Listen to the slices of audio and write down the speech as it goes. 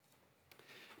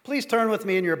Please turn with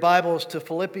me in your Bibles to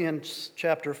Philippians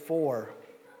chapter 4.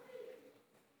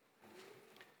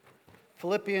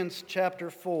 Philippians chapter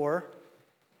 4.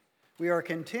 We are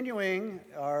continuing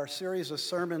our series of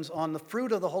sermons on the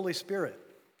fruit of the Holy Spirit.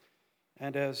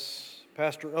 And as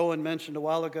Pastor Owen mentioned a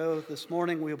while ago, this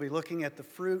morning we'll be looking at the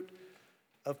fruit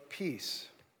of peace.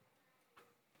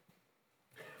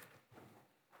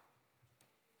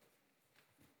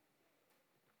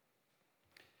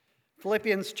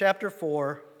 Philippians chapter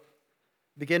 4,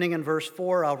 beginning in verse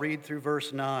 4, I'll read through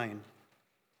verse 9.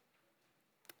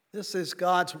 This is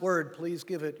God's word. Please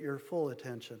give it your full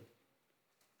attention.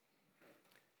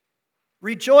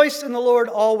 Rejoice in the Lord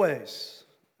always.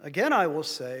 Again, I will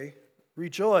say,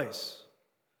 rejoice.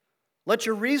 Let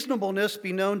your reasonableness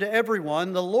be known to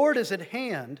everyone. The Lord is at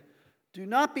hand. Do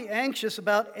not be anxious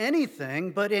about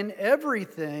anything, but in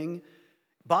everything,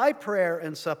 by prayer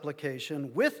and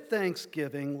supplication, with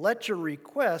thanksgiving, let your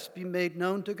requests be made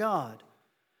known to God.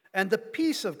 And the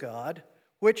peace of God,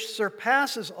 which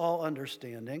surpasses all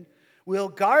understanding, will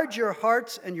guard your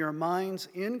hearts and your minds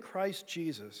in Christ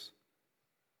Jesus.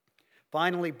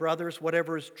 Finally, brothers,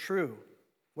 whatever is true,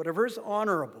 whatever is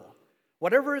honorable,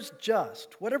 whatever is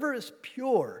just, whatever is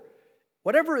pure,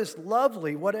 whatever is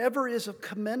lovely, whatever is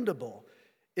commendable,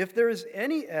 if there is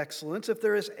any excellence, if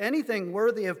there is anything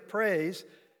worthy of praise,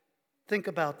 think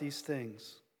about these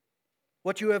things.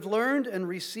 What you have learned and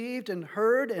received and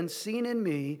heard and seen in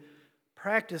me,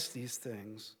 practice these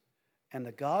things, and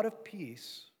the God of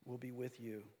peace will be with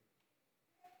you.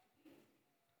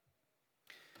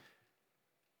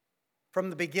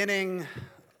 From the beginning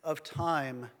of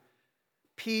time,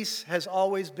 peace has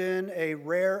always been a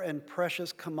rare and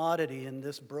precious commodity in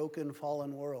this broken,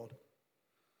 fallen world.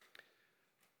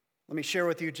 Let me share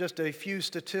with you just a few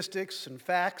statistics and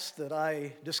facts that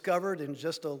I discovered in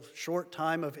just a short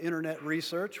time of internet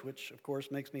research, which of course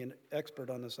makes me an expert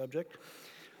on the subject.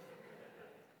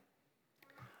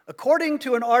 According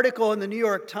to an article in the New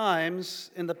York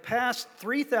Times, in the past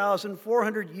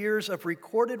 3,400 years of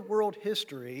recorded world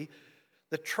history,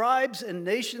 the tribes and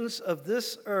nations of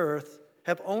this earth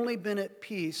have only been at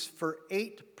peace for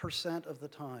 8% of the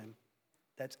time.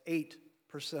 That's 8%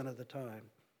 of the time.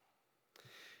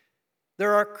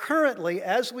 There are currently,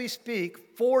 as we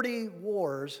speak, 40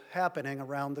 wars happening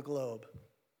around the globe.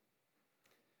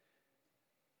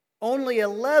 Only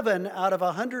 11 out of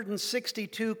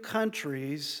 162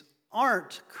 countries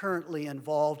aren't currently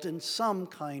involved in some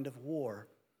kind of war.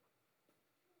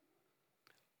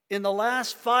 In the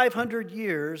last 500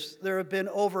 years, there have been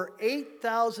over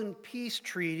 8,000 peace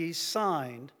treaties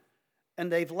signed,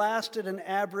 and they've lasted an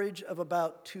average of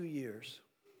about 2 years.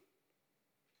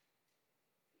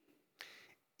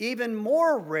 Even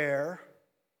more rare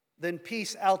than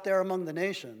peace out there among the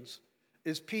nations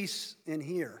is peace in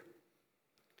here.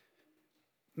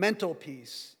 Mental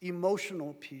peace,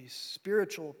 emotional peace,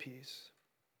 spiritual peace.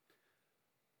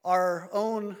 Our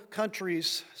own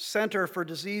country's Center for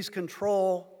Disease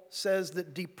Control says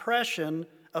that depression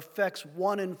affects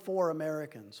 1 in 4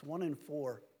 Americans, 1 in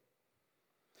 4.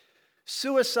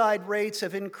 Suicide rates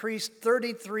have increased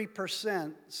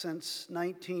 33% since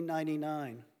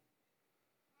 1999.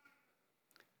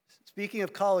 Speaking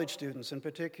of college students in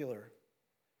particular,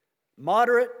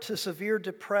 moderate to severe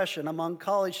depression among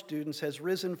college students has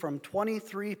risen from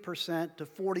 23% to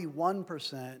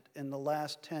 41% in the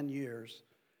last 10 years.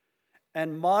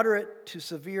 And moderate to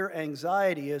severe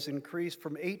anxiety has increased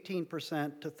from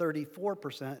 18% to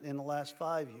 34% in the last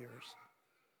 5 years.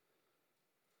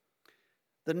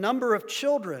 The number of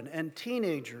children and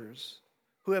teenagers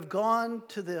who have gone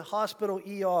to the hospital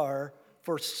ER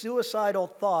for suicidal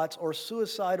thoughts or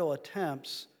suicidal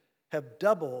attempts have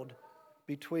doubled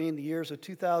between the years of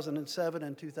 2007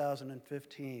 and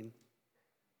 2015.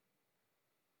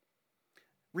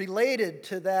 Related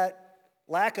to that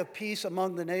lack of peace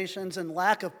among the nations and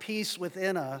lack of peace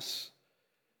within us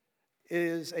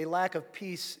is a lack of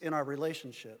peace in our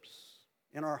relationships,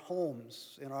 in our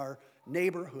homes, in our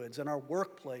neighborhoods, in our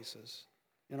workplaces,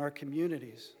 in our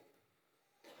communities.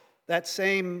 That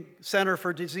same Center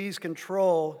for Disease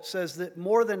Control says that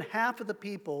more than half of the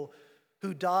people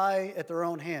who die at their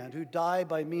own hand, who die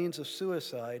by means of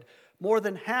suicide, more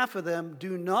than half of them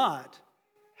do not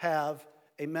have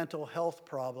a mental health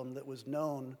problem that was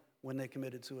known when they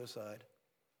committed suicide.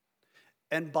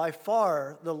 And by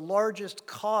far, the largest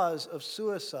cause of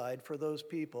suicide for those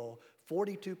people,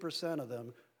 42% of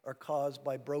them, are caused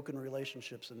by broken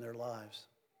relationships in their lives.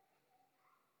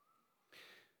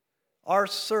 Our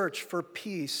search for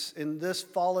peace in this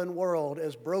fallen world,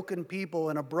 as broken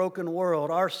people in a broken world,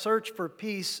 our search for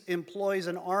peace employs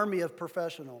an army of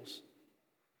professionals.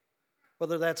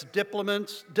 whether that's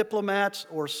diplomats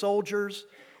or soldiers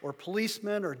or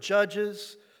policemen or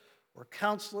judges or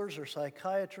counselors or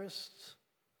psychiatrists.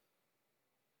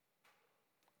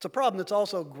 It's a problem that's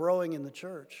also growing in the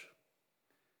church.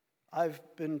 I've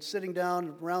been sitting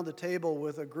down around the table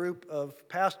with a group of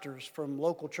pastors from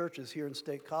local churches here in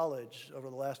State College over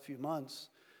the last few months.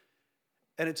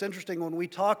 And it's interesting, when we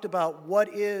talked about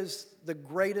what is the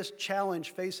greatest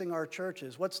challenge facing our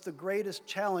churches, what's the greatest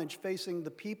challenge facing the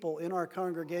people in our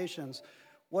congregations,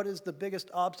 what is the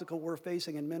biggest obstacle we're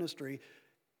facing in ministry,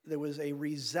 there was a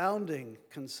resounding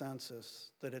consensus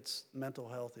that it's mental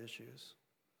health issues.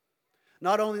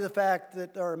 Not only the fact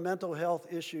that there are mental health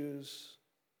issues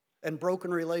and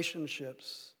broken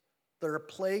relationships that are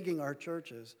plaguing our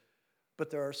churches,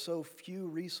 but there are so few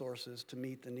resources to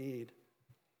meet the need.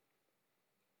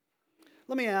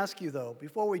 Let me ask you, though,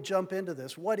 before we jump into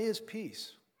this, what is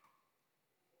peace?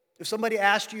 If somebody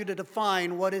asked you to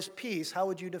define what is peace, how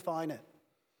would you define it?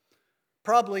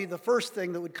 Probably the first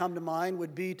thing that would come to mind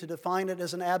would be to define it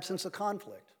as an absence of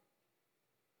conflict.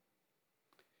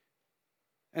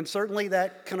 And certainly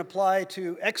that can apply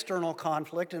to external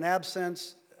conflict, an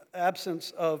absence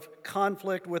of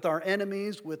conflict with our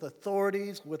enemies, with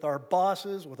authorities, with our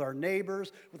bosses, with our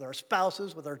neighbors, with our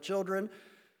spouses, with our children.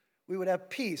 We would have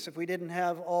peace if we didn't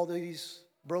have all these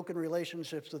broken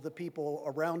relationships with the people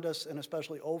around us and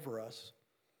especially over us.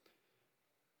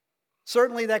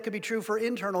 Certainly that could be true for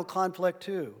internal conflict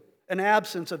too. An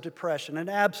absence of depression, an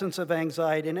absence of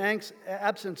anxiety, an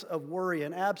absence of worry,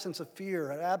 an absence of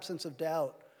fear, an absence of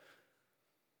doubt,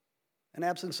 an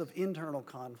absence of internal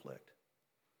conflict.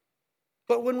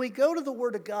 But when we go to the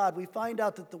Word of God, we find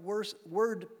out that the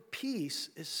word peace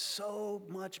is so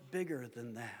much bigger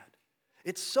than that.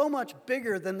 It's so much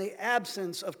bigger than the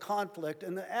absence of conflict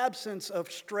and the absence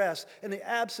of stress and the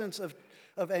absence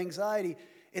of anxiety.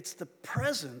 It's the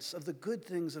presence of the good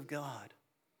things of God.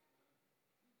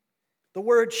 The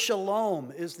word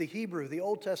shalom is the Hebrew, the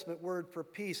Old Testament word for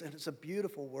peace, and it's a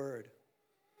beautiful word.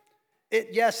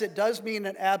 Yes, it does mean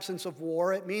an absence of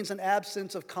war. It means an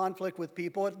absence of conflict with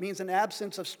people. It means an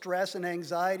absence of stress and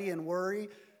anxiety and worry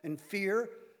and fear.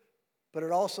 But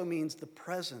it also means the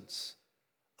presence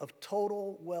of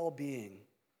total well-being,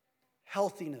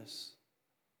 healthiness,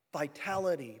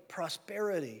 vitality,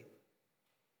 prosperity.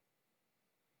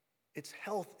 It's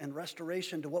health and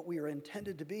restoration to what we are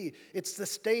intended to be. It's the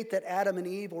state that Adam and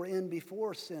Eve were in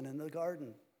before sin in the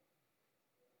garden.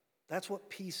 That's what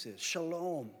peace is,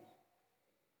 shalom.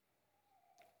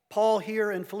 Paul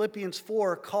here in Philippians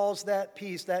 4 calls that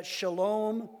peace, that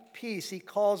shalom peace, he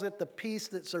calls it the peace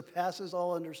that surpasses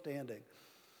all understanding.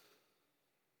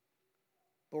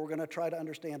 But we're going to try to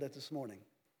understand it this morning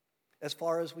as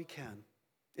far as we can.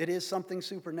 It is something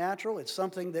supernatural. It's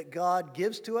something that God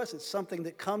gives to us. It's something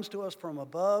that comes to us from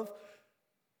above.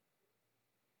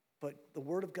 But the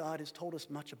Word of God has told us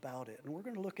much about it, and we're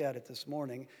going to look at it this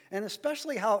morning, and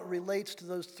especially how it relates to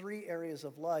those three areas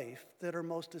of life that are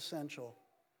most essential.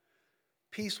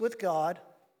 Peace with God,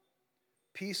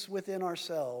 peace within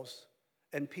ourselves,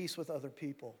 and peace with other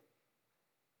people.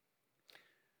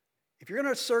 If you're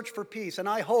going to search for peace, and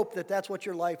I hope that that's what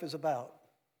your life is about,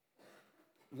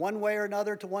 one way or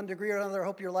another, to one degree or another, I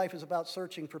hope your life is about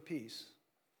searching for peace,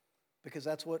 because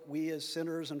that's what we as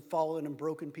sinners and fallen and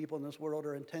broken people in this world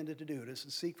are intended to do, to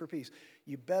seek for peace.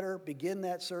 You better begin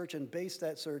that search and base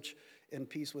that search in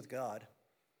peace with God.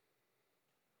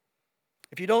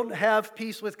 If you don't have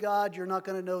peace with God, you're not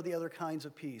going to know the other kinds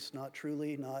of peace, not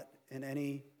truly, not in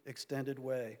any extended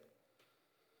way.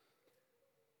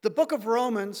 The book of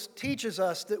Romans teaches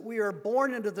us that we are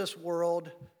born into this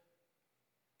world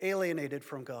alienated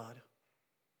from God.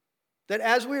 That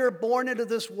as we are born into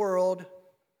this world,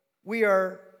 we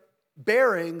are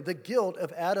bearing the guilt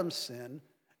of Adam's sin,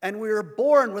 and we are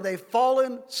born with a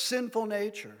fallen, sinful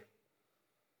nature.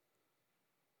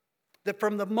 That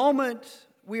from the moment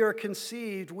we are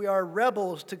conceived, we are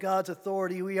rebels to God's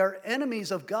authority. We are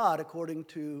enemies of God, according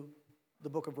to the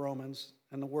book of Romans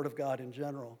and the Word of God in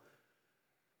general.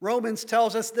 Romans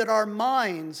tells us that our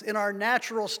minds in our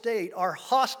natural state are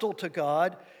hostile to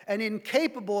God and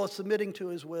incapable of submitting to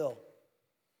His will.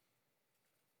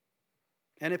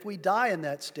 And if we die in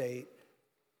that state,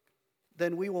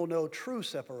 then we will know true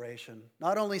separation.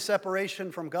 Not only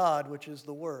separation from God, which is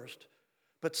the worst,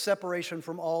 but separation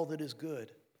from all that is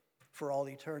good for all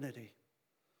eternity.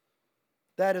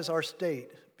 That is our state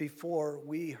before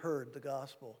we heard the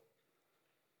gospel.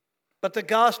 But the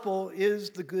gospel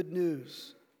is the good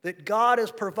news that God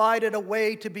has provided a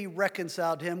way to be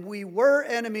reconciled to Him. We were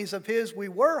enemies of His. We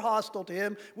were hostile to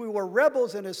Him. We were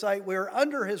rebels in His sight. We were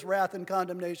under His wrath and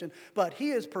condemnation. But He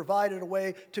has provided a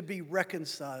way to be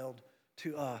reconciled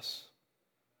to us.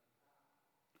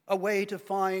 A way to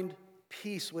find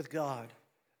peace with God.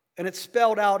 And it's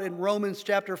spelled out in Romans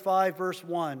chapter 5, verse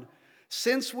 1.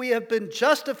 Since we have been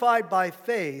justified by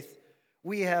faith,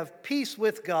 we have peace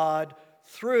with God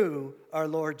through our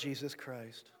Lord Jesus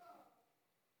Christ.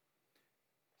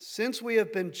 Since we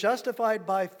have been justified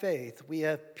by faith, we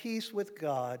have peace with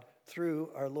God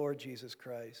through our Lord Jesus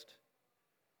Christ.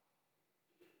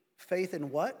 Faith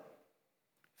in what?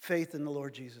 Faith in the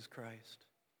Lord Jesus Christ.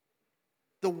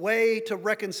 The way to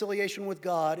reconciliation with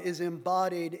God is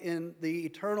embodied in the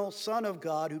eternal Son of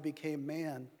God who became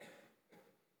man.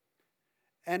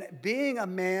 And being a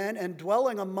man and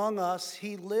dwelling among us,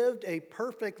 he lived a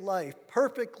perfect life,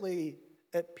 perfectly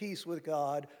at peace with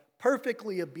God,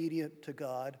 perfectly obedient to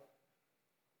God.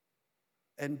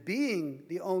 And being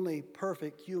the only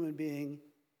perfect human being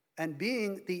and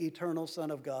being the eternal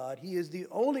Son of God, he is the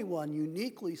only one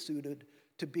uniquely suited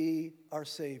to be our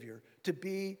Savior, to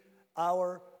be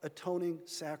our atoning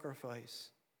sacrifice.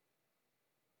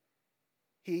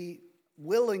 He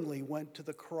willingly went to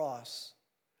the cross.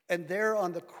 And there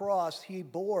on the cross, he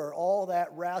bore all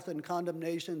that wrath and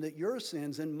condemnation that your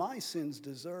sins and my sins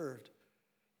deserved.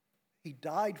 He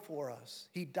died for us.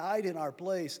 He died in our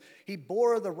place. He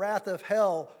bore the wrath of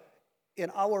hell in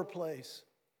our place.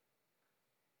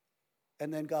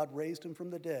 And then God raised him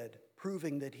from the dead,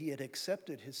 proving that he had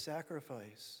accepted his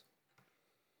sacrifice.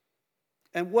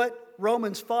 And what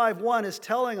Romans 5:1 is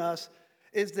telling us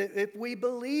is that if we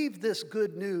believe this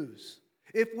good news,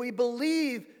 if we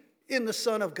believe in the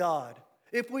Son of God,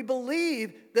 if we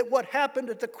believe that what happened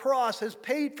at the cross has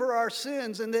paid for our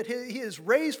sins and that he is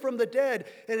raised from the dead,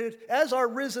 and as our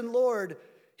risen Lord,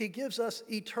 he gives us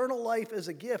eternal life as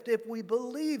a gift. If we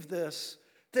believe this,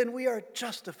 then we are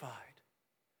justified.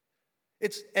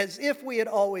 It's as if we had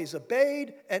always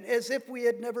obeyed and as if we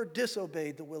had never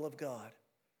disobeyed the will of God.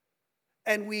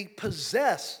 And we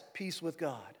possess peace with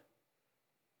God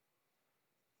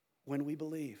when we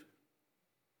believe.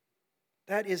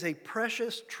 That is a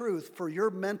precious truth for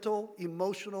your mental,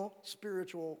 emotional,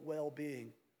 spiritual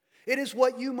well-being. It is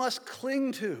what you must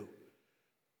cling to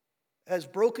as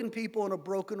broken people in a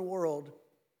broken world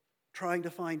trying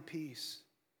to find peace.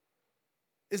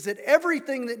 Is that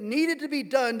everything that needed to be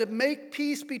done to make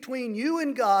peace between you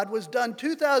and God was done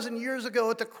 2,000 years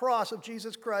ago at the cross of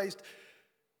Jesus Christ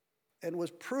and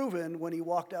was proven when he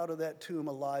walked out of that tomb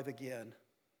alive again.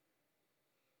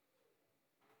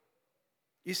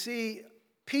 You see,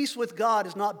 peace with God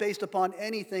is not based upon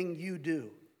anything you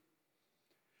do.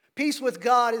 Peace with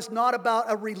God is not about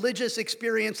a religious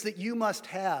experience that you must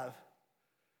have.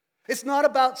 It's not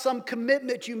about some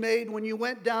commitment you made when you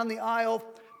went down the aisle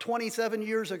 27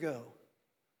 years ago.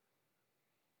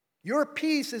 Your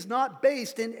peace is not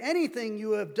based in anything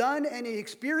you have done, any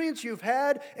experience you've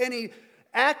had, any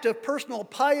act of personal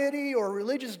piety or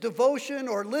religious devotion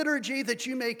or liturgy that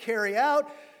you may carry out.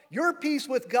 Your peace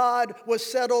with God was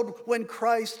settled when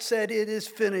Christ said, "It is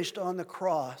finished," on the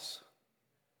cross.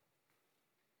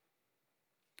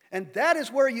 And that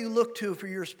is where you look to for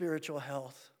your spiritual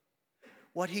health.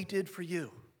 What he did for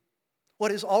you.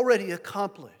 What is already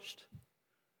accomplished.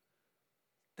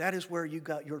 That is where you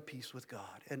got your peace with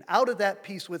God. And out of that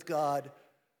peace with God,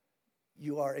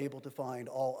 you are able to find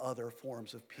all other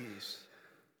forms of peace.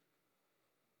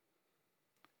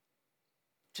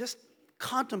 Just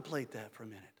contemplate that for a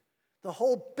minute. The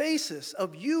whole basis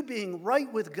of you being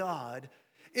right with God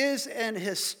is an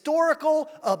historical,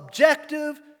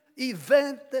 objective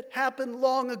event that happened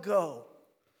long ago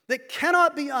that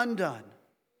cannot be undone.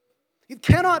 It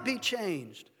cannot be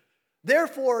changed.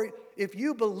 Therefore, if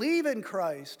you believe in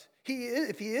Christ,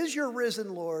 if he is your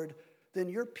risen Lord, then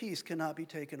your peace cannot be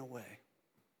taken away.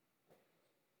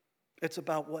 It's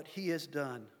about what he has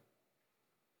done.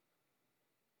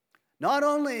 Not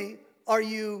only are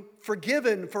you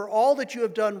forgiven for all that you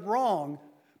have done wrong,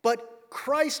 but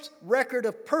Christ's record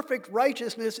of perfect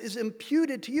righteousness is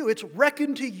imputed to you. It's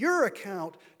reckoned to your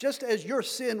account, just as your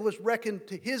sin was reckoned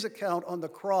to his account on the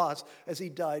cross as he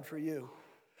died for you.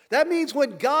 That means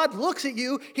when God looks at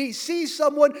you, he sees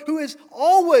someone who has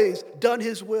always done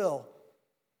his will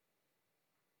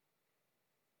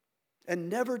and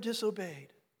never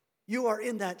disobeyed. You are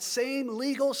in that same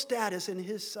legal status in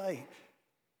his sight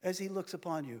as he looks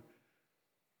upon you.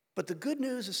 But the good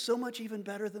news is so much even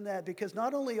better than that, because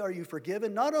not only are you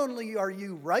forgiven, not only are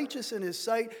you righteous in his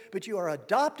sight, but you are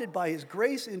adopted by his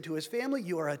grace into his family.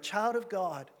 You are a child of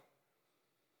God.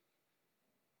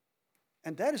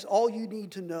 And that is all you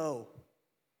need to know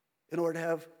in order to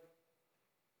have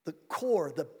the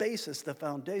core, the basis, the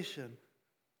foundation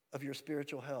of your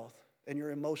spiritual health and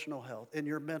your emotional health and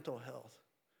your mental health.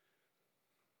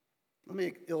 Let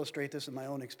me illustrate this in my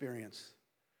own experience.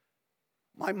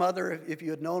 My mother, if you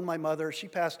had known my mother, she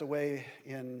passed away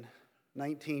in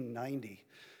 1990.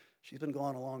 She's been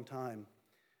gone a long time,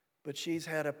 but she's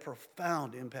had a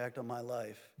profound impact on my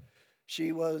life.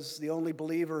 She was the only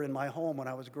believer in my home when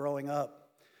I was growing up,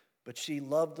 but she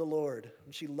loved the Lord,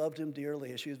 and she loved him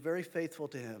dearly, and she was very faithful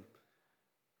to him.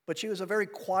 But she was a very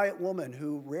quiet woman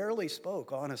who rarely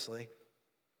spoke, honestly.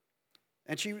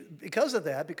 And because of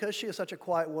that, because she is such a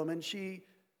quiet woman, she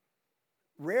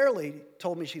rarely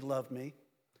told me she loved me,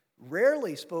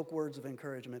 rarely spoke words of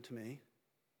encouragement to me.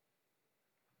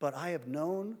 But I have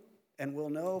known and will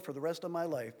know for the rest of my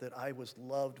life that I was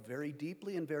loved very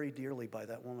deeply and very dearly by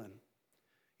that woman.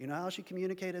 You know how she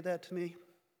communicated that to me?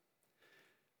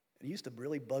 It used to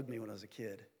really bug me when I was a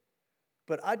kid.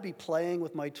 But I'd be playing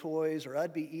with my toys, or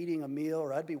I'd be eating a meal,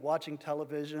 or I'd be watching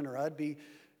television, or I'd be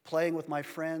playing with my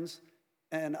friends,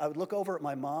 and I would look over at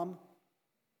my mom,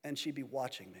 and she'd be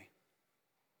watching me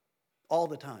all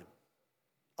the time.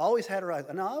 Always had her eyes.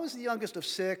 And I was the youngest of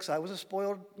 6. I was a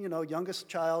spoiled, youngest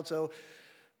child, so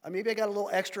maybe I got a little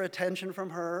extra attention from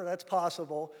her. That's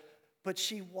possible. But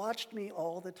she watched me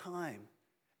all the time.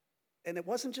 And it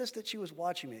wasn't just that she was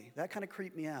watching me. That kind of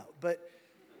creeped me out. But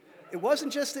it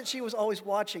wasn't just that she was always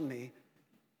watching me,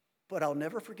 but I'll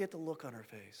never forget the look on her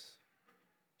face.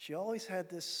 She always had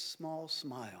this small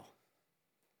smile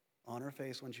on her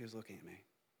face when she was looking at me.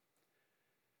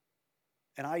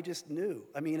 And I just knew.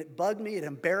 It bugged me. It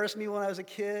embarrassed me when I was a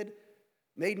kid,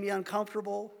 made me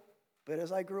uncomfortable. But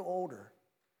as I grew older,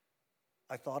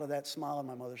 I thought of that smile on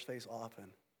my mother's face often.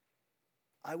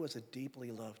 I was a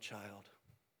deeply loved child.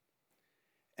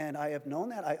 And I have known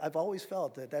that. I've always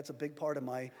felt that that's a big part of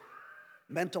my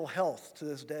mental health to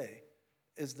this day,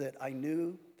 is that I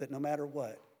knew that no matter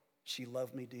what, she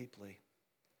loved me deeply.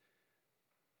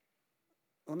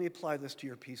 Let me apply this to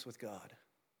your peace with God.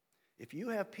 If you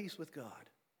have peace with God,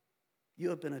 you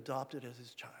have been adopted as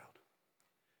his child.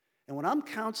 And when I'm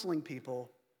counseling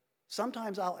people,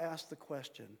 sometimes I'll ask the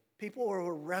question, people who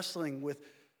are wrestling with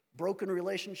broken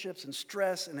relationships and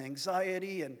stress and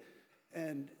anxiety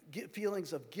and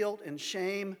feelings of guilt and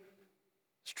shame,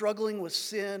 struggling with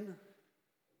sin,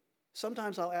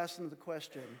 sometimes I'll ask them the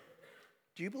question,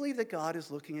 do you believe that God is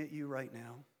looking at you right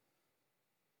now?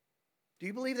 Do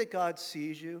you believe that God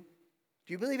sees you?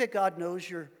 Do you believe that God knows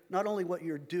not only what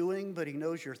you're doing, but he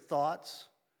knows your thoughts?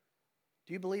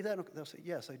 Do you believe that? They'll say,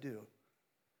 yes, I do.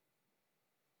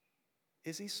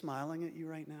 Is he smiling at you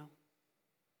right now?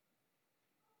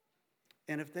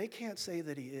 And if they can't say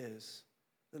that he is,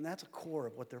 then that's a core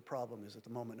of what their problem is at the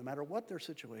moment, no matter what their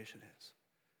situation is.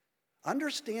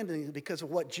 Understanding that because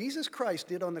of what Jesus Christ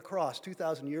did on the cross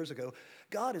 2,000 years ago,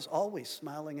 God is always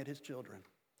smiling at his children.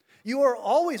 You are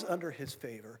always under his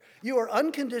favor. You are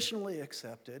unconditionally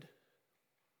accepted.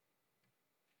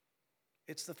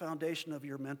 It's the foundation of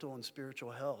your mental and spiritual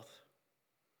health.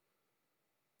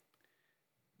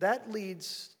 That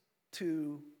leads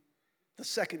to the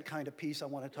second kind of peace I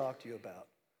want to talk to you about,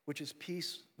 which is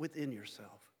peace within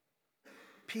yourself.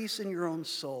 Peace in your own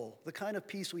soul. The kind of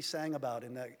peace we sang about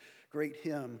in that great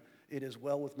hymn, It Is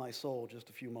Well With My Soul,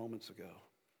 just a few moments ago.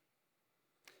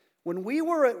 When we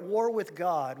were at war with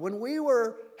God, when we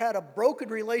had a broken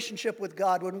relationship with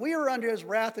God, when we were under his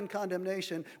wrath and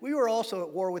condemnation, we were also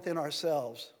at war within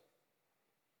ourselves.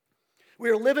 We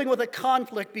are living with a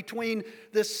conflict between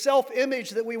this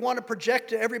self-image that we want to project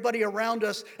to everybody around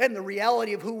us and the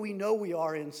reality of who we know we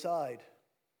are inside.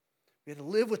 We had to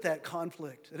live with that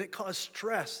conflict, and it caused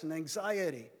stress and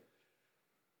anxiety.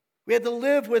 We had to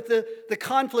live with the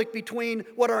conflict between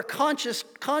what our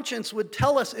conscience would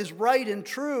tell us is right and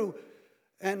true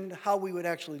and how we would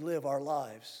actually live our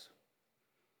lives.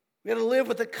 We had to live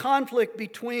with the conflict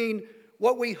between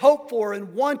what we hoped for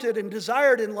and wanted and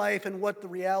desired in life and what the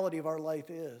reality of our life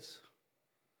is.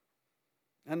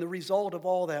 And the result of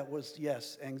all that was,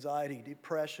 yes, anxiety,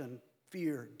 depression,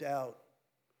 fear, doubt.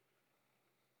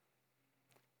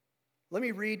 Let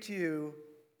me read to you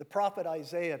the prophet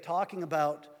Isaiah talking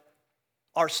about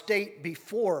our state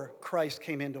before Christ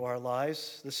came into our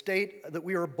lives, the state that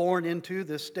we were born into,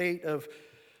 the state of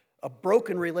a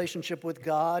broken relationship with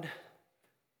God.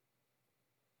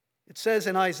 It says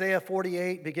in Isaiah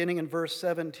 48, beginning in verse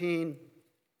 17,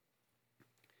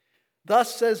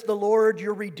 "Thus says the Lord,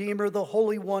 your Redeemer, the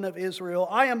Holy One of Israel,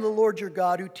 I am the Lord your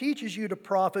God, who teaches you to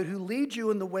profit, who leads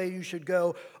you in the way you should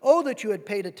go. Oh, that you had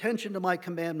paid attention to my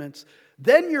commandments.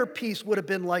 Then your peace would have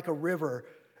been like a river,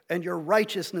 and your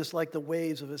righteousness like the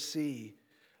waves of a sea.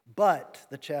 But,"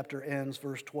 the chapter ends,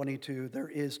 verse 22, "there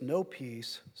is no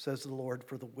peace, says the Lord,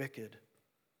 for the wicked."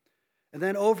 And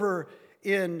then over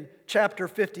in chapter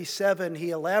 57,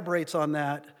 he elaborates on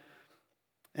that.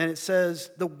 And it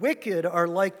says, "The wicked are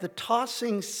like the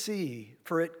tossing sea,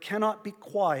 for it cannot be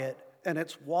quiet, and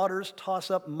its waters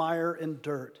toss up mire and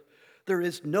dirt. There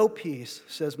is no peace,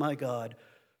 says my God,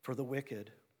 for the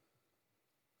wicked."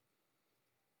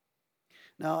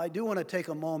 Now, I do want to take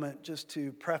a moment just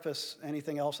to preface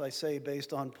anything else I say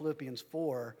based on Philippians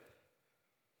 4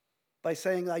 by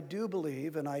saying I do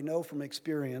believe, and I know from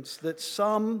experience, that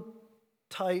some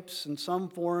types and some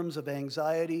forms of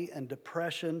anxiety and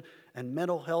depression and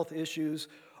mental health issues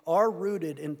are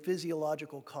rooted in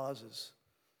physiological causes,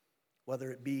 whether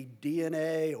it be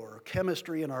DNA or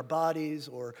chemistry in our bodies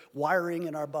or wiring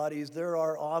in our bodies. There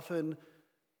are often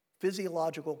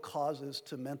physiological causes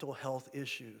to mental health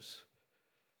issues,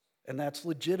 and that's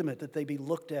legitimate that they be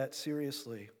looked at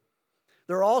seriously.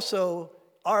 There are also,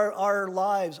 our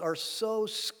lives are so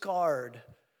scarred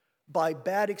by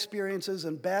bad experiences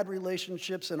and bad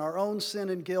relationships and our own sin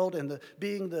and guilt and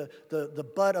being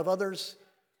the butt of others'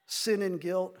 sin and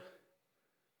guilt.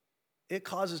 It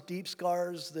causes deep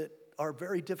scars that are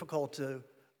very difficult to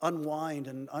unwind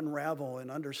and unravel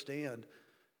and understand.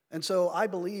 And so I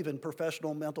believe in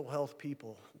professional mental health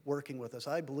people working with us.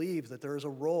 I believe that there is a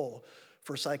role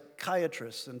for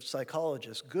psychiatrists and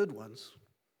psychologists, good ones.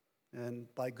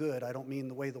 And by good, I don't mean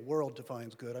the way the world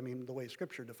defines good. I mean the way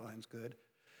Scripture defines good.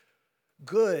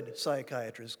 Good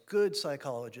psychiatrists, good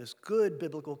psychologists, good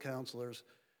biblical counselors.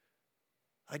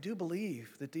 I do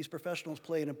believe that these professionals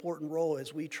play an important role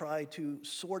as we try to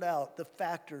sort out the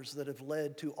factors that have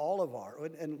led to all of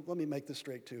and let me make this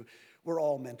straight too, we're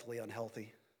all mentally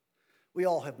unhealthy. We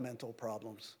all have mental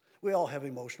problems. We all have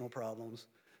emotional problems.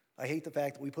 I hate the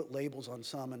fact that we put labels on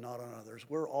some and not on others.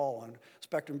 We're all on a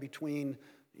spectrum between,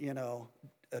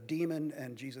 a demon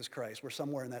and Jesus Christ. We're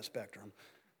somewhere in that spectrum.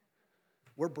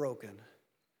 We're broken,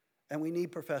 and we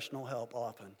need professional help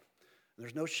often.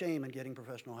 There's no shame in getting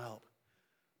professional help.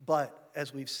 But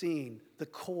as we've seen, the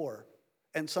core,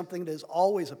 and something that is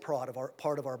always a part of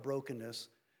our brokenness,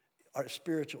 are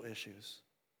spiritual issues,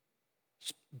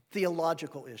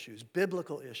 theological issues,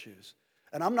 biblical issues.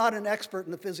 And I'm not an expert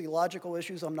in the physiological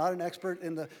issues. I'm not an expert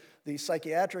in the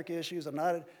psychiatric issues. I'm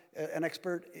not an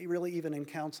expert really even in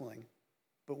counseling.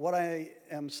 But what I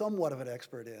am somewhat of an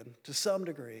expert in, to some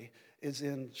degree, is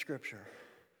in Scripture,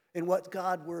 in what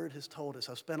God's Word has told us.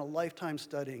 I've spent a lifetime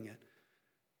studying it,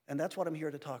 and that's what I'm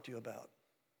here to talk to you about.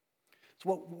 It's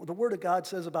what the Word of God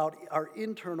says about our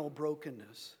internal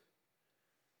brokenness.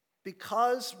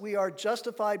 Because we are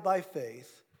justified by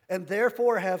faith and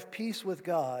therefore have peace with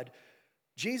God,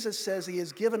 Jesus says He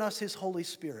has given us His Holy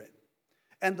Spirit.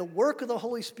 And the work of the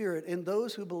Holy Spirit in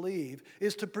those who believe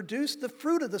is to produce the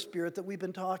fruit of the Spirit that we've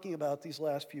been talking about these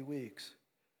last few weeks.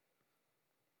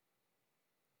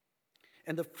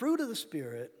 And the fruit of the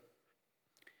Spirit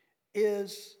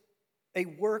is a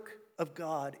work of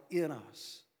God in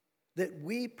us that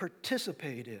we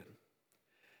participate in.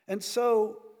 And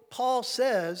so Paul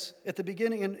says at the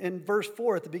beginning, in verse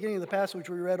 4, at the beginning of the passage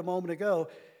we read a moment ago,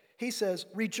 he says,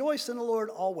 "Rejoice in the Lord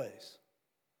always."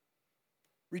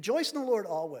 Rejoice in the Lord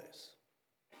always.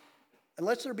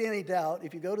 Unless there be any doubt,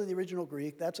 if you go to the original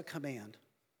Greek, that's a command.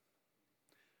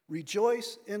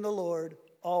 Rejoice in the Lord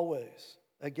always.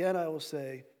 Again, I will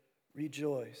say,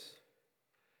 rejoice.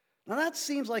 Now that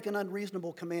seems like an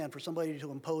unreasonable command for somebody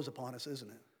to impose upon us,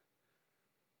 isn't it?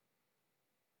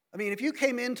 I mean, if you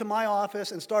came into my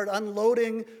office and started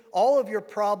unloading all of your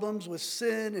problems with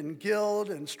sin and guilt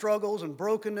and struggles and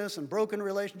brokenness and broken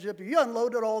relationship, if you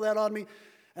unloaded all that on me,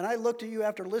 and I looked at you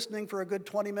after listening for a good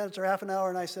 20 minutes or half an hour,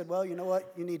 and I said, well, you know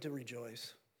what? You need to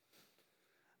rejoice.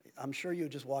 I'm sure you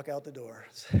would just walk out the door.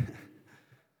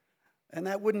 And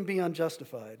that wouldn't be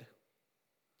unjustified.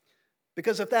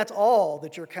 Because if that's all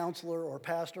that your counselor or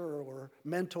pastor or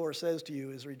mentor says to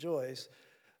you is rejoice,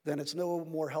 then it's no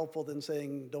more helpful than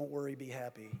saying, don't worry, be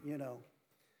happy.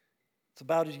 It's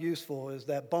about as useful as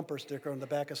that bumper sticker on the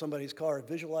back of somebody's car,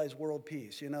 visualize world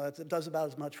peace. It does about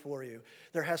as much for you.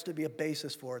 There has to be a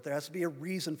basis for it. There has to be a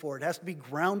reason for it. It has to be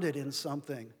grounded in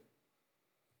something.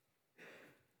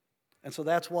 And so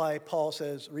that's why Paul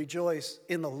says, rejoice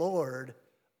in the Lord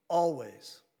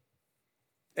always.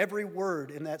 Every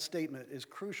word in that statement is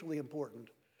crucially important.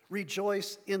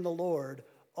 Rejoice in the Lord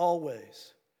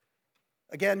always.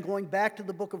 Again, going back to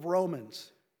the book of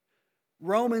Romans,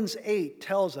 Romans 8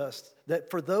 tells us that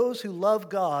for those who love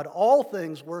God, all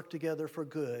things work together for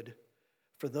good,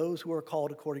 for those who are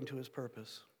called according to His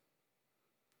purpose.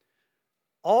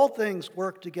 All things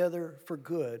work together for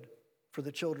good for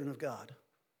the children of God.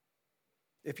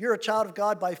 If you're a child of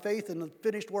God by faith in the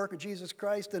finished work of Jesus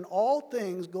Christ, then all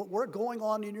things going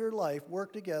on in your life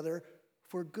work together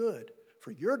for good.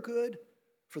 For your good,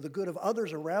 for the good of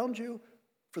others around you,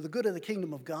 for the good of the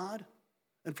kingdom of God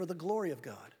and for the glory of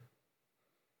God.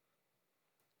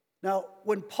 Now,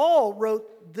 when Paul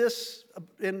wrote this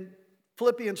in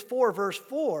Philippians 4, verse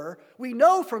 4, we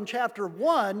know from chapter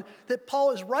 1 that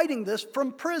Paul is writing this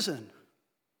from prison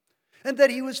and that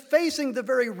he was facing the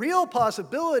very real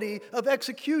possibility of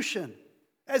execution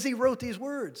as he wrote these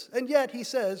words. And yet he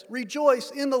says,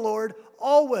 "Rejoice in the Lord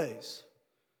always."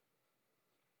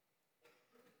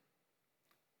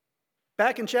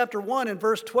 Back in chapter 1 in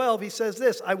verse 12, he says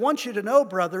this, "I want you to know,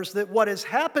 brothers, that what has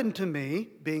happened to me,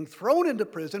 being thrown into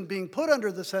prison, being put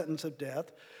under the sentence of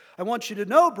death, I want you to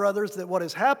know, brothers, that what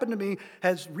has happened to me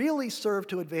has really served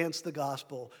to advance the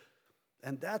gospel."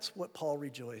 And that's what Paul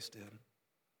rejoiced in.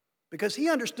 Because he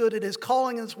understood that his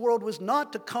calling in this world was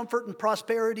not to comfort and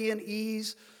prosperity and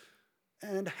ease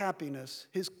and happiness.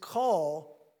 His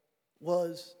call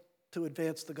was to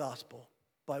advance the gospel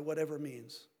by whatever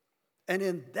means. And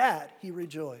in that he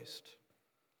rejoiced.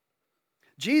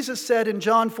 Jesus said in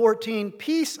John 14,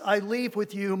 "Peace I leave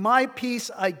with you, my peace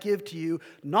I give to you.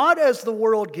 Not as the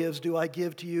world gives do I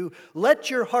give to you. Let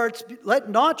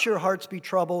not your hearts be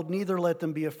troubled, neither let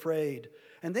them be afraid."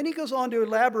 And then he goes on to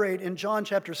elaborate in John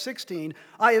chapter 16,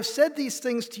 "I have said these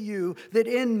things to you, that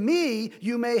in me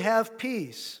you may have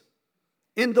peace.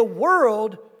 In the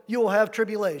world you will have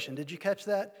tribulation." Did you catch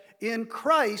that? In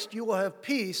Christ you will have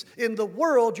peace. In the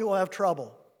world you will have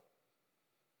trouble.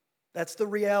 That's the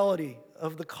reality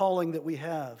of the calling that we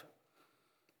have.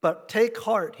 But take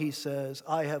heart, he says,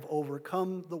 I have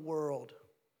overcome the world.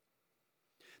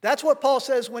 That's what Paul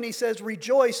says when he says,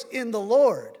 "Rejoice in the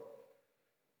Lord."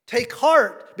 Take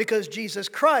heart, because Jesus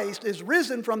Christ is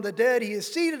risen from the dead. He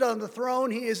is seated on the throne.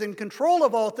 He is in control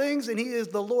of all things, and he is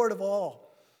the Lord of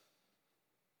all.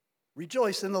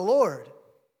 Rejoice in the Lord,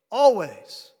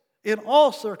 always, in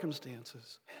all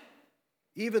circumstances,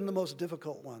 even the most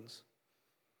difficult ones.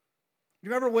 You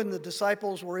remember when the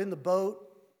disciples were in the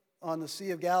boat on the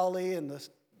Sea of Galilee and the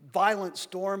violent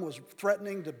storm was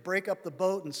threatening to break up the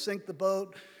boat and sink the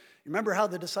boat? You remember how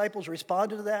the disciples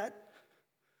responded to that?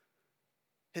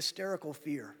 Hysterical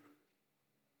fear,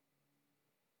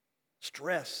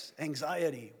 stress,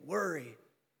 anxiety, worry.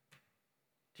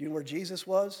 Do you know where Jesus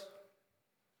was?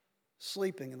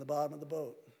 Sleeping in the bottom of the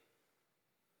boat.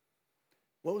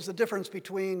 What was the difference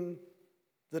between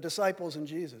the disciples and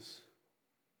Jesus?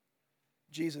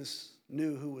 Jesus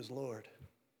knew who was Lord.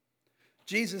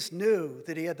 Jesus knew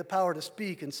that he had the power to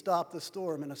speak and stop the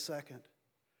storm in a second.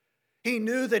 He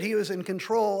knew that he was in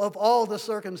control of all the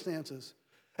circumstances.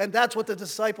 And that's what the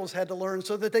disciples had to learn,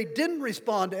 so that they didn't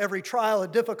respond to every trial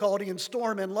and difficulty and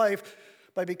storm in life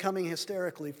by becoming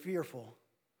hysterically fearful.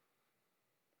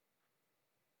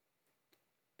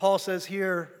 Paul says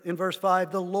here in verse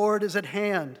 5, "The Lord is at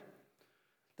hand."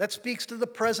 That speaks to the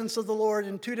presence of the Lord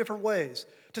in two different ways.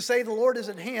 To say the Lord is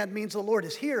at hand means the Lord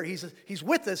is here. He's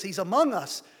with us. He's among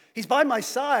us. He's by my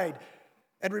side.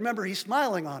 And remember, he's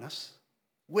smiling on us,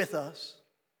 with us,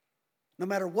 no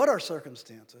matter what our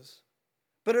circumstances.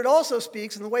 But it also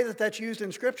speaks in the way that that's used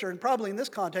in Scripture, and probably in this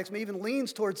context, even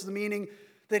leans towards the meaning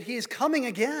that he is coming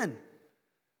again.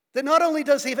 That not only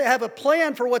does he have a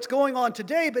plan for what's going on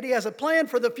today, but he has a plan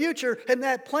for the future, and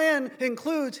that plan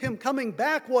includes him coming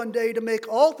back one day to make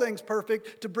all things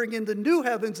perfect, to bring in the new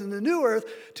heavens and the new earth,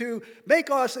 to make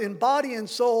us in body and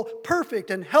soul perfect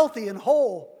and healthy and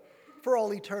whole for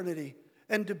all eternity,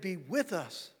 and to be with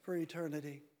us for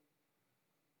eternity.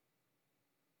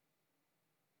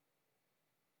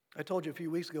 I told you a few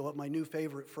weeks ago what my new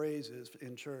favorite phrase is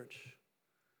in church.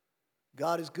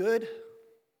 God is good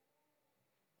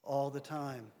all the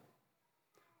time.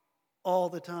 All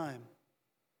the time.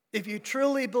 If you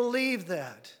truly believe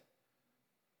that,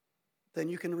 then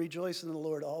you can rejoice in the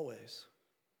Lord always.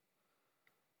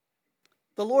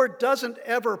 The Lord doesn't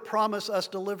ever promise us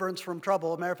deliverance from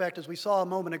trouble. As a matter of fact, as we saw a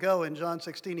moment ago in John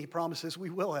 16, he promises we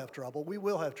will have trouble, we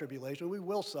will have tribulation, we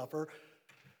will suffer.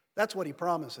 That's what he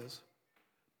promises.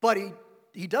 But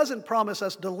he doesn't promise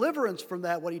us deliverance from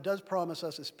that. What he does promise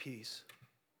us is peace.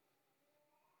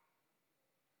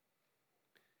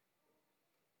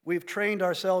 We've trained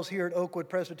ourselves here at Oakwood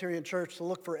Presbyterian Church to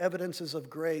look for evidences of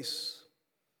grace,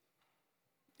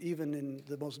 even in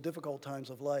the most difficult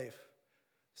times of life,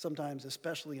 sometimes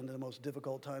especially in the most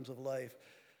difficult times of life.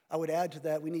 I would add to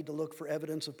that, we need to look for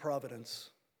evidence of providence.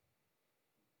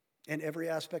 In every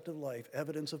aspect of life,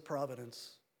 evidence of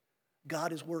providence.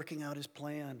 God is working out his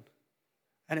plan,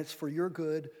 and it's for your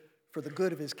good, for the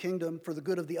good of his kingdom, for the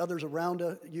good of the others around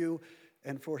you,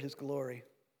 and for his glory.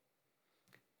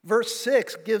 Verse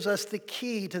 6 gives us the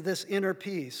key to this inner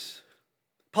peace.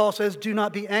 Paul says, do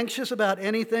not be anxious about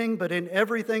anything, but in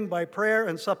everything by prayer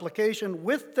and supplication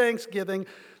with thanksgiving,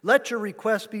 let your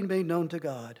requests be made known to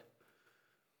God.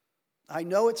 I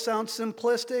know it sounds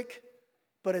simplistic,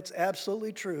 but it's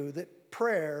absolutely true that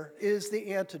prayer is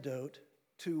the antidote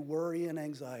to worry and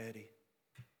anxiety.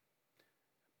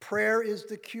 Prayer is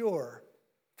the cure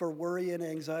for worry and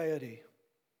anxiety.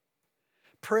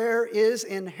 Prayer is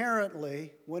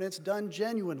inherently, when it's done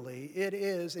genuinely, it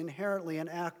is inherently an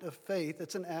act of faith.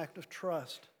 It's an act of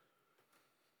trust.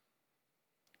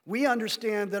 We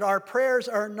understand that our prayers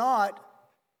are not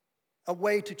a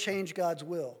way to change God's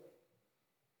will.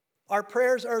 Our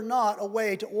prayers are not a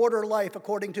way to order life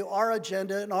according to our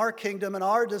agenda and our kingdom and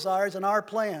our desires and our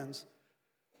plans.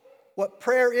 What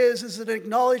prayer is an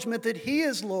acknowledgement that He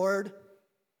is Lord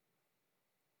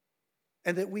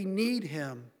and that we need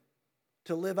Him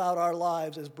to live out our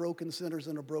lives as broken sinners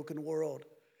in a broken world.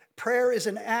 Prayer is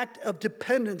an act of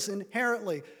dependence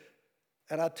inherently.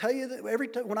 And I'll tell you that every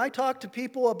time when I talk to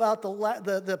people about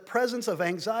the presence of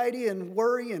anxiety and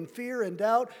worry and fear and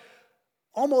doubt,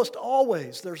 almost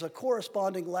always there's a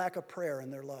corresponding lack of prayer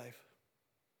in their life.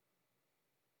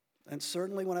 And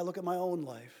certainly when I look at my own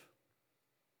life,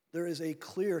 there is a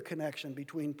clear connection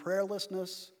between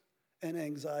prayerlessness and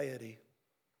anxiety.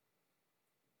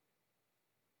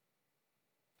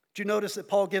 Do you notice that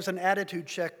Paul gives an attitude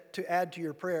check to add to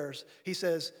your prayers? He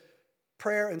says,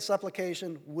 prayer and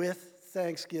supplication with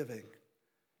thanksgiving.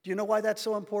 Do you know why that's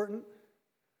so important?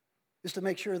 Is to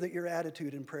make sure that your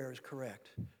attitude in prayer is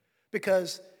correct.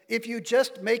 Because if you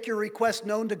just make your request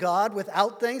known to God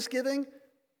without thanksgiving,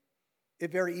 it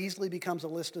very easily becomes a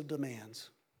list of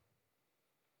demands.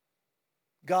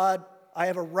 God, I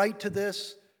have a right to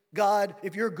this. God,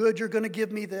 if you're good, you're going to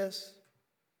give me this.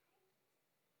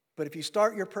 But if you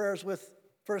start your prayers with,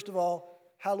 first of all,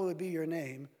 hallowed be your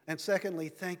name, and secondly,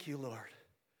 thank you, Lord.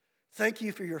 Thank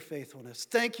you for your faithfulness.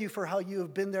 Thank you for how you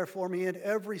have been there for me in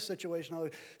every situation.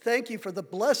 Thank you for the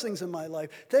blessings in my life.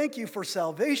 Thank you for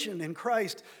salvation in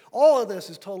Christ. All of this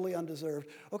is totally undeserved.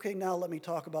 Okay, now let me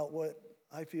talk about what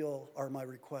I feel are my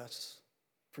requests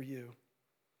for you.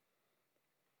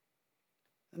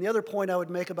 And the other point I would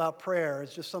make about prayer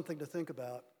is just something to think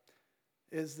about,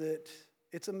 is that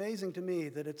it's amazing to me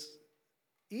that it's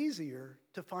easier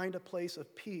to find a place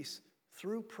of peace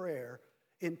through prayer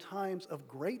in times of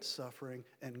great suffering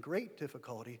and great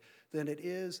difficulty than it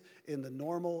is in the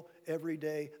normal,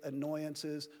 everyday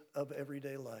annoyances of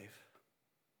everyday life.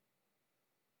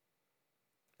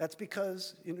 That's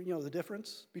because, you know, the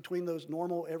difference between those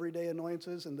normal, everyday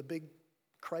annoyances and the big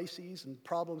crises and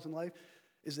problems in life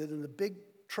is that in the big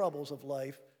troubles of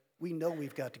life, we know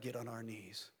we've got to get on our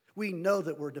knees. We know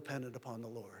that we're dependent upon the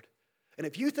Lord. And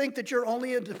if you think that you're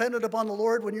only dependent upon the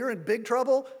Lord when you're in big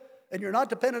trouble and you're not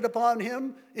dependent upon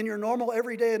Him in your normal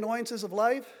everyday annoyances of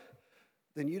life,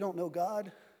 then you don't know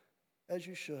God as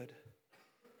you should.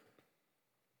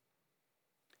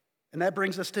 And that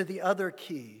brings us to the other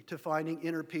key to finding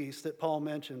inner peace that Paul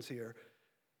mentions here.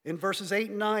 In verses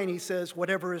 8 and 9, he says,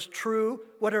 whatever is true,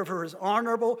 whatever is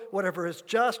honorable, whatever is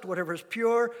just, whatever is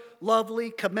pure,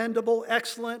 lovely, commendable,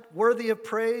 excellent, worthy of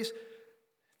praise,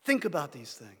 think about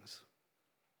these things.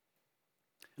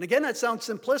 And again, that sounds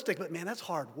simplistic, but man, that's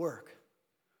hard work.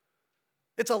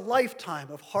 It's a lifetime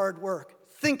of hard work,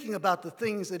 thinking about the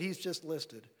things that he's just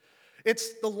listed.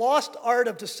 It's the lost art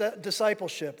of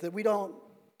discipleship that we don't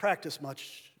practice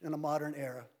much in a modern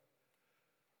era.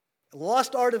 The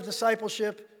lost art of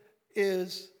discipleship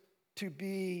is to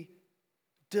be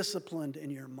disciplined in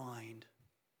your mind,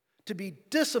 to be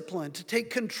disciplined, to take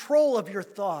control of your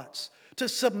thoughts, to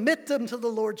submit them to the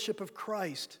lordship of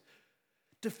Christ,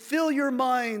 to fill your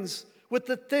minds with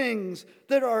the things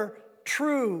that are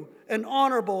true and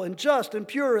honorable and just and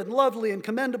pure and lovely and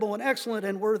commendable and excellent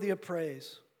and worthy of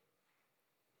praise.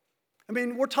 I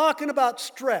mean, we're talking about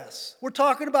stress. We're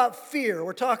talking about fear.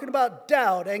 We're talking about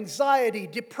doubt, anxiety,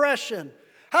 depression.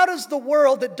 How does the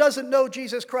world that doesn't know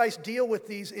Jesus Christ deal with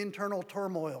these internal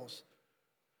turmoils?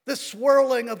 The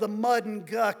swirling of the mud and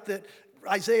guck that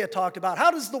Isaiah talked about.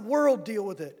 How does the world deal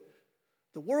with it?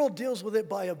 The world deals with it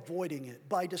by avoiding it,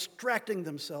 by distracting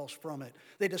themselves from it.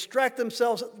 They distract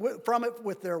themselves from it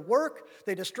with their work.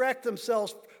 They distract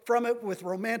themselves from it with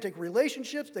romantic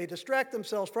relationships. They distract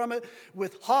themselves from it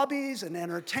with hobbies and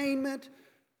entertainment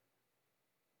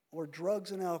or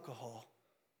drugs and alcohol.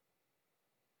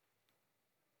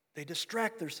 They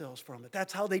distract themselves from it.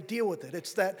 That's how they deal with it.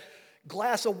 It's that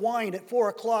glass of wine at 4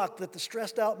 o'clock that the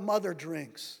stressed out mother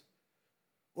drinks.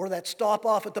 Or that stop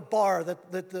off at the bar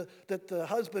that the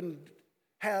husband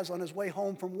has on his way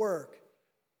home from work.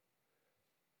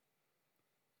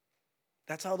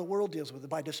 That's how the world deals with it,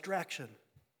 by distraction.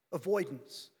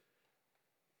 avoidance.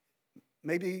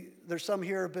 Maybe there's some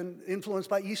here who have been influenced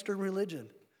by Eastern religion.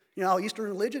 You know how Eastern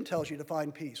religion tells you to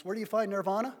find peace. Where do you find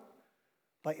nirvana?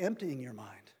 By emptying your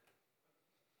mind.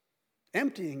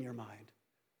 Emptying your mind.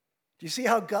 Do you see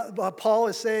how Paul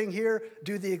is saying here?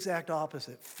 Do the exact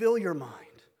opposite. Fill your mind.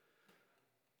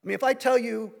 I mean, if I tell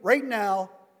you right now,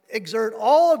 exert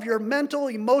all of your mental,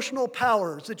 emotional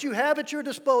powers that you have at your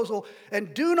disposal,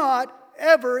 and do not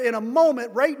ever in a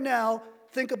moment right now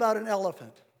think about an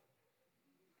elephant.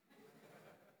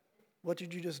 What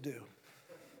did you just do?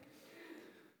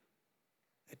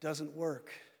 It doesn't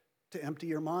work to empty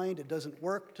your mind. It doesn't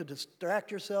work to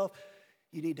distract yourself.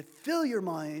 You need to fill your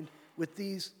mind with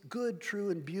these good, true,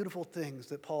 and beautiful things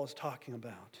that Paul is talking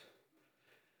about.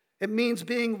 It means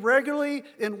being regularly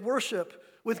in worship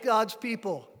with God's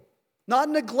people, not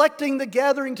neglecting the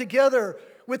gathering together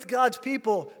with God's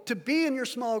people, to be in your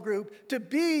small group, to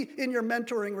be in your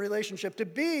mentoring relationship, to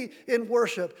be in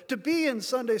worship, to be in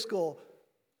Sunday school,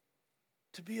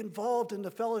 to be involved in the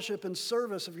fellowship and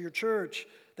service of your church.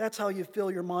 That's how you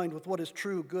fill your mind with what is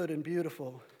true, good, and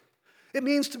beautiful. It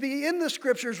means to be in the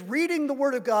Scriptures, reading the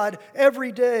Word of God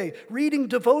every day, reading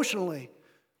devotionally.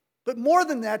 But more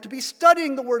than that, to be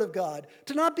studying the Word of God,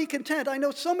 to not be content. I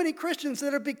know so many Christians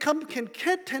that have become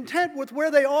content with where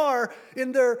they are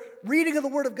in their reading of the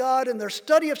Word of God and their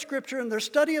study of Scripture and their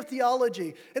study of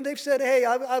theology. And they've said, hey,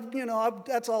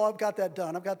 that's all, I've got that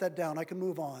done. I've got that down. I can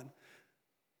move on.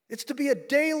 It's to be a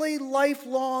daily,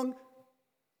 lifelong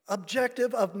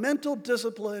objective of mental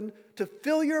discipline to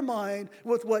fill your mind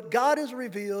with what God has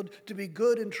revealed to be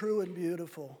good and true and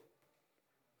beautiful.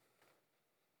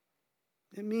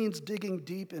 It means digging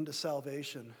deep into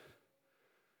salvation.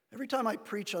 Every time I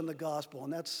preach on the gospel,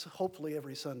 and that's hopefully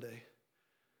every Sunday,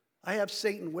 I have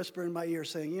Satan whisper in my ear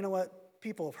saying, you know what?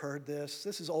 People have heard this.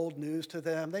 This is old news to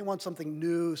them. They want something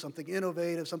new, something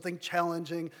innovative, something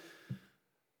challenging.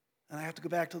 And I have to go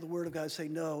back to the Word of God and say,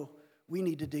 no, we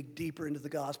need to dig deeper into the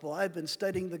gospel. I've been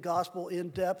studying the gospel in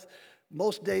depth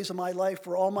most days of my life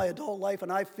for all my adult life,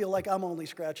 and I feel like I'm only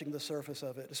scratching the surface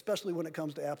of it, especially when it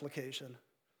comes to application.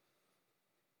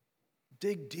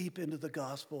 Dig deep into the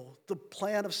gospel, the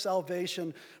plan of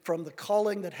salvation from the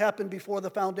calling that happened before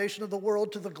the foundation of the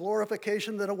world to the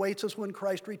glorification that awaits us when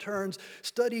Christ returns.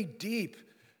 Study deep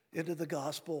into the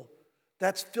gospel.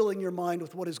 That's filling your mind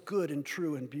with what is good and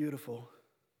true and beautiful.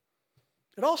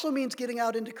 It also means getting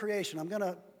out into creation. I'm going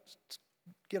to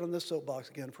get on this soapbox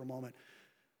again for a moment.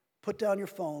 Put down your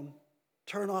phone,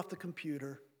 turn off the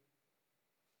computer,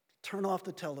 turn off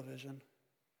the television,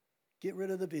 get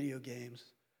rid of the video games,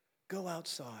 go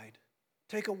outside,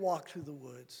 take a walk through the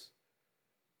woods,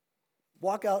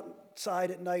 walk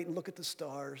outside at night and look at the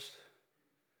stars,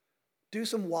 do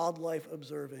some wildlife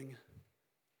observing.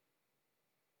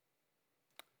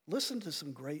 Listen to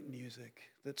some great music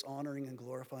that's honoring and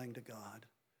glorifying to God.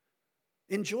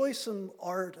 Enjoy some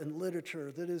art and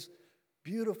literature that is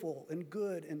beautiful and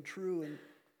good and true, and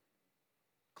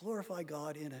glorify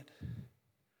God in it.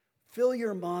 Fill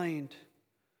your mind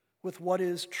with what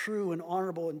is true and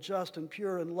honorable and just and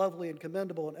pure and lovely and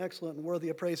commendable and excellent and worthy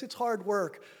of praise. It's hard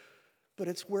work, but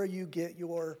it's where you get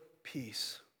your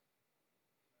peace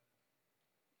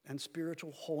and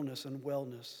spiritual wholeness and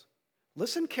wellness.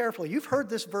 Listen carefully. You've heard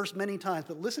this verse many times,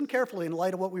 but listen carefully in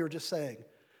light of what we were just saying.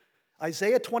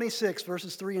 Isaiah 26,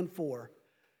 verses 3 and 4.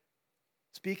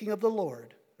 Speaking of the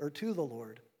Lord, or to the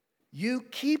Lord, you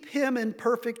keep him in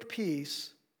perfect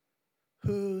peace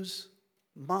whose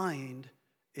mind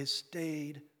is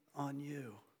stayed on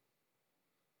you.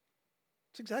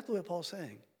 That's exactly what Paul's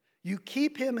saying. You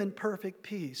keep him in perfect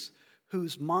peace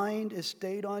whose mind is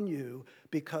stayed on you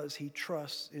because he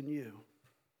trusts in you.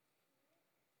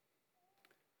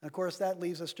 And of course, that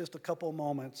leaves us just a couple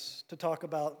moments to talk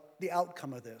about the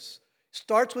outcome of this.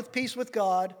 Starts with peace with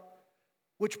God,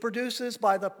 which produces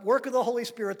by the work of the Holy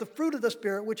Spirit, the fruit of the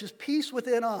Spirit, which is peace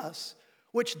within us,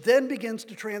 which then begins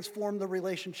to transform the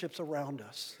relationships around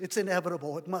us. It's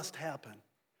inevitable. It must happen.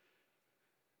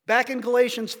 Back in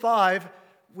Galatians 5,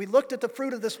 we looked at the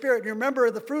fruit of the Spirit. And you remember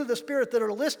the fruit of the Spirit that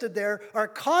are listed there are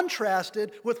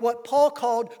contrasted with what Paul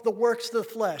called the works of the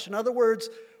flesh. In other words,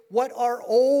 what our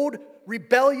old,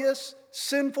 rebellious,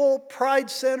 sinful,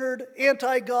 pride-centered,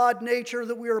 anti-God nature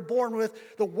that we are born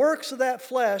with, the works of that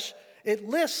flesh, it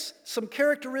lists some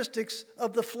characteristics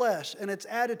of the flesh and its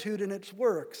attitude and its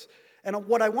works. And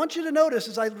what I want you to notice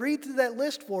as I read through that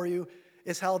list for you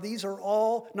is how these are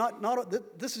all,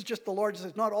 this is just the largest,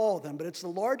 it's not all of them, but it's the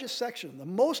largest section. The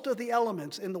most of the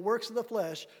elements in the works of the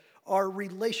flesh are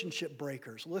relationship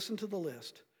breakers. Listen to the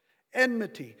list.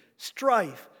 Enmity,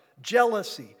 strife,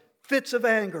 jealousy, fits of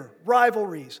anger,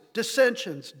 rivalries,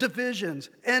 dissensions, divisions,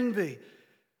 envy.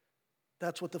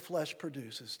 That's what the flesh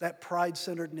produces. That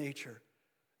pride-centered nature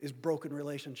is broken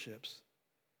relationships.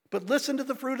 But listen to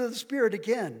the fruit of the Spirit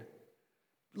again.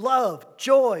 Love,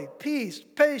 joy, peace,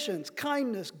 patience,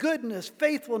 kindness, goodness,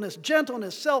 faithfulness,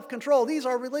 gentleness, self-control. These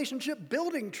are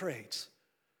relationship-building traits.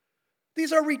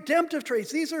 These are redemptive traits.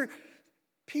 These are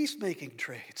peacemaking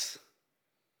traits.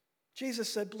 Jesus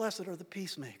said, "Blessed are the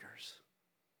peacemakers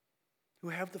who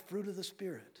have the fruit of the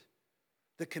Spirit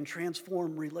that can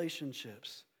transform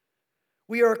relationships."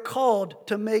 We are called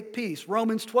to make peace.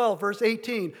 Romans 12, verse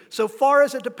 18. "So far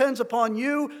as it depends upon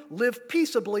you, live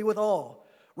peaceably with all."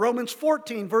 Romans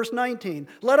 14, verse 19.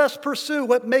 "Let us pursue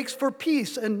what makes for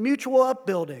peace and mutual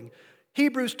upbuilding."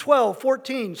 Hebrews 12,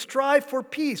 14. "Strive for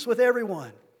peace with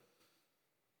everyone."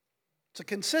 It's a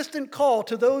consistent call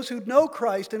to those who know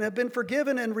Christ and have been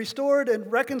forgiven and restored and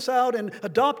reconciled and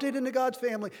adopted into God's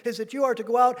family, is that you are to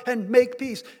go out and make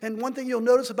peace. And one thing you'll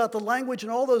notice about the language in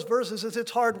all those verses is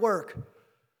it's hard work.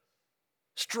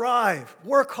 Strive,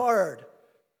 work hard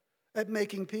at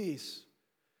making peace.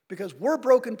 Because we're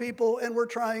broken people and we're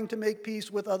trying to make peace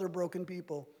with other broken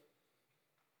people.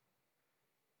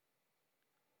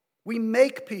 We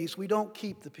make peace, we don't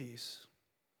keep the peace.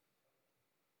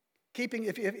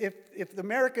 If the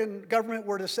American government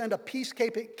were to send a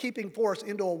peacekeeping force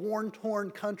into a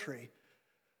war-torn country,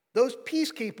 those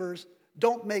peacekeepers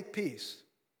don't make peace.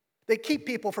 They keep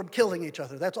people from killing each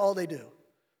other. That's all they do.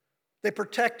 They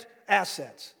protect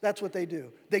assets. That's what they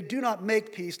do. They do not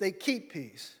make peace, they keep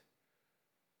peace.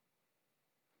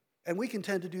 And we can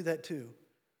tend to do that too.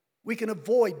 We can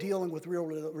avoid dealing with real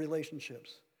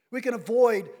relationships. We can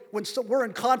avoid, when we're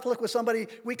in conflict with somebody,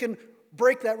 we can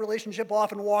break that relationship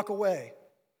off and walk away.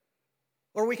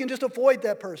 Or we can just avoid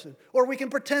that person. Or we can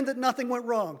pretend that nothing went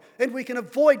wrong. And we can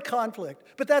avoid conflict.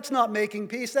 But that's not making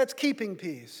peace, that's keeping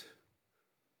peace.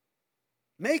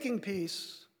 Making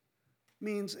peace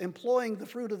means employing the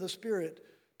fruit of the Spirit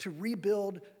to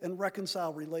rebuild and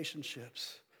reconcile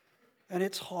relationships. And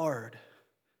it's hard.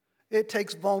 It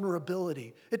takes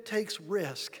vulnerability. It takes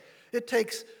risk. It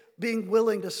takes being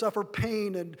willing to suffer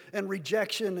pain and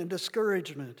rejection and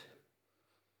discouragement.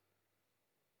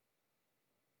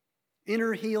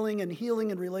 Inner healing and healing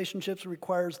in relationships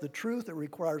requires the truth, it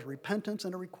requires repentance,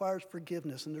 and it requires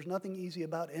forgiveness. And there's nothing easy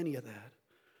about any of that.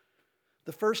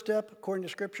 The first step, according to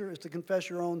Scripture, is to confess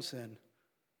your own sin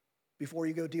before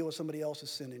you go deal with somebody else's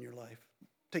sin in your life.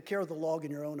 Take care of the log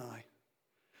in your own eye.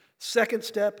 Second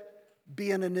step,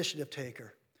 be an initiative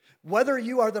taker. Whether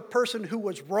you are the person who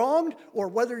was wronged or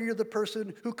whether you're the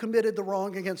person who committed the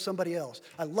wrong against somebody else.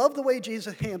 I love the way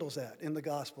Jesus handles that in the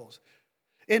Gospels.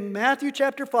 In Matthew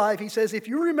chapter 5, he says, if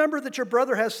you remember that your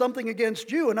brother has something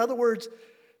against you, in other words,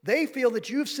 they feel that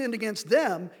you've sinned against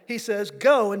them, he says,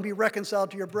 go and be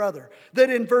reconciled to your brother. Then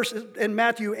in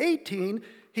Matthew 18,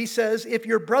 he says, if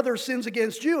your brother sins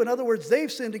against you, in other words,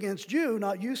 they've sinned against you,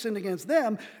 not you sinned against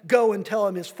them, go and tell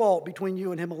him his fault between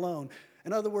you and him alone.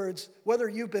 In other words, whether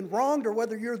you've been wronged or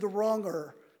whether you're the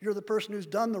wronger, you're the person who's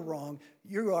done the wrong,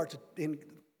 you are to,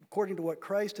 according to what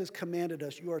Christ has commanded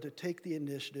us, you are to take the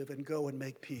initiative and go and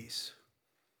make peace.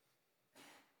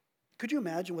 Could you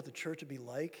imagine what the church would be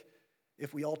like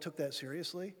if we all took that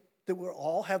seriously? That we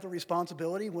all have the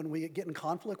responsibility when we get in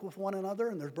conflict with one another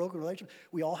and there's broken relationships,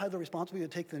 we all have the responsibility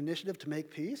to take the initiative to make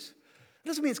peace? It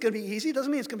doesn't mean it's going to be easy. It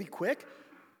doesn't mean it's going to be quick.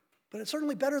 But it's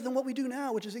certainly better than what we do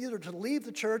now, which is either to leave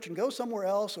the church and go somewhere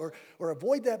else or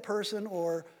avoid that person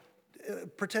or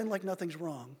pretend like nothing's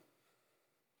wrong.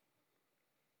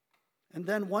 And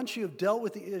then once you have dealt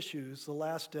with the issues, the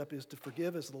last step is to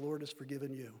forgive as the Lord has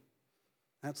forgiven you.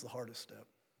 That's the hardest step.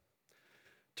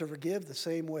 To forgive the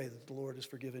same way that the Lord has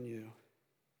forgiven you.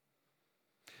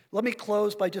 Let me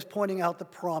close by just pointing out the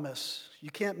promise.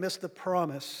 You can't miss the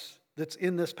promise that's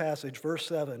in this passage, verse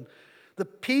 7. The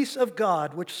peace of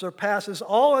God, which surpasses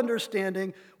all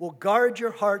understanding, will guard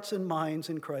your hearts and minds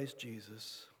in Christ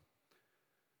Jesus.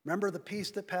 Remember, the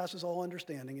peace that passes all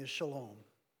understanding is shalom.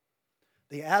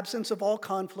 The absence of all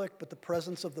conflict, but the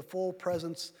presence of the full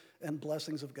presence and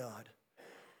blessings of God.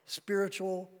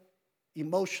 Spiritual,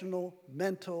 emotional,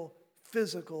 mental,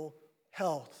 physical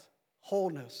health,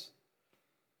 wholeness.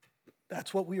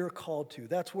 That's what we are called to.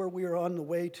 That's where we are on the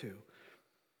way to.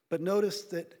 But notice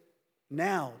that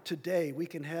now, today, we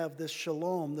can have this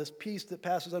shalom, this peace that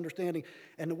passes understanding.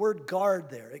 And the word guard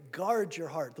there, it guards your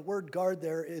heart. The word guard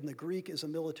there in the Greek is a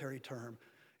military term.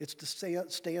 It's to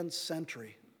stand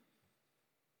sentry.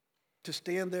 To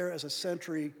stand there as a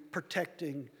sentry,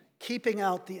 protecting, keeping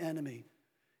out the enemy.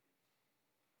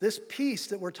 This peace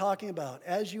that we're talking about,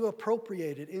 as you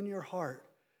appropriate it in your heart,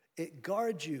 it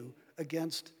guards you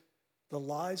against the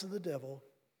lies of the devil,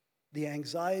 the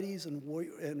anxieties and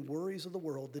worries of the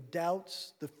world, the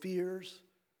doubts, the fears.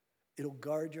 It'll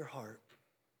guard your heart.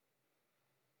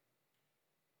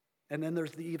 And then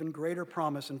there's the even greater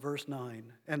promise in verse 9.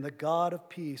 And the God of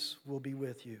peace will be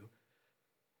with you.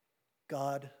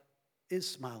 God is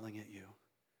smiling at you.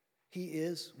 He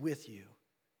is with you.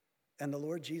 And the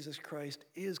Lord Jesus Christ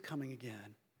is coming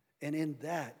again. And in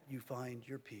that you find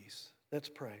your peace. Let's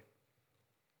pray.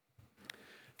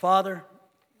 Father,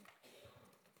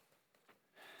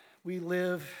 we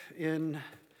live in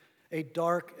a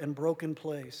dark and broken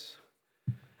place.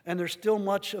 And there's still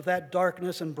much of that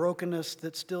darkness and brokenness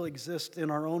that still exists in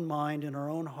our own mind, in our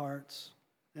own hearts,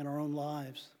 in our own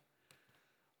lives.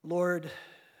 Lord,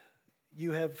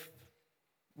 you have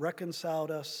reconciled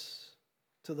us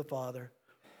to the Father.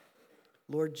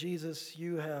 Lord Jesus,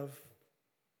 you have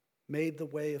made the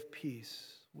way of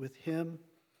peace with him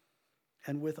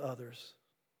and with others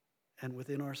and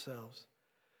within ourselves.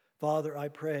 Father, I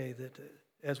pray that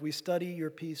as we study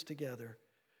your peace together,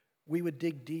 we would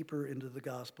dig deeper into the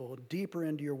gospel, deeper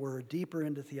into your word, deeper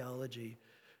into theology,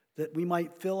 that we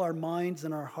might fill our minds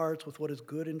and our hearts with what is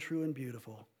good and true and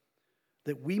beautiful,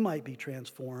 that we might be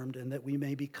transformed and that we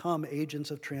may become agents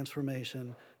of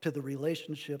transformation to the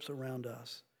relationships around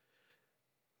us.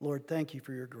 Lord, thank you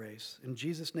for your grace. In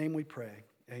Jesus' name we pray.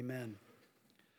 Amen.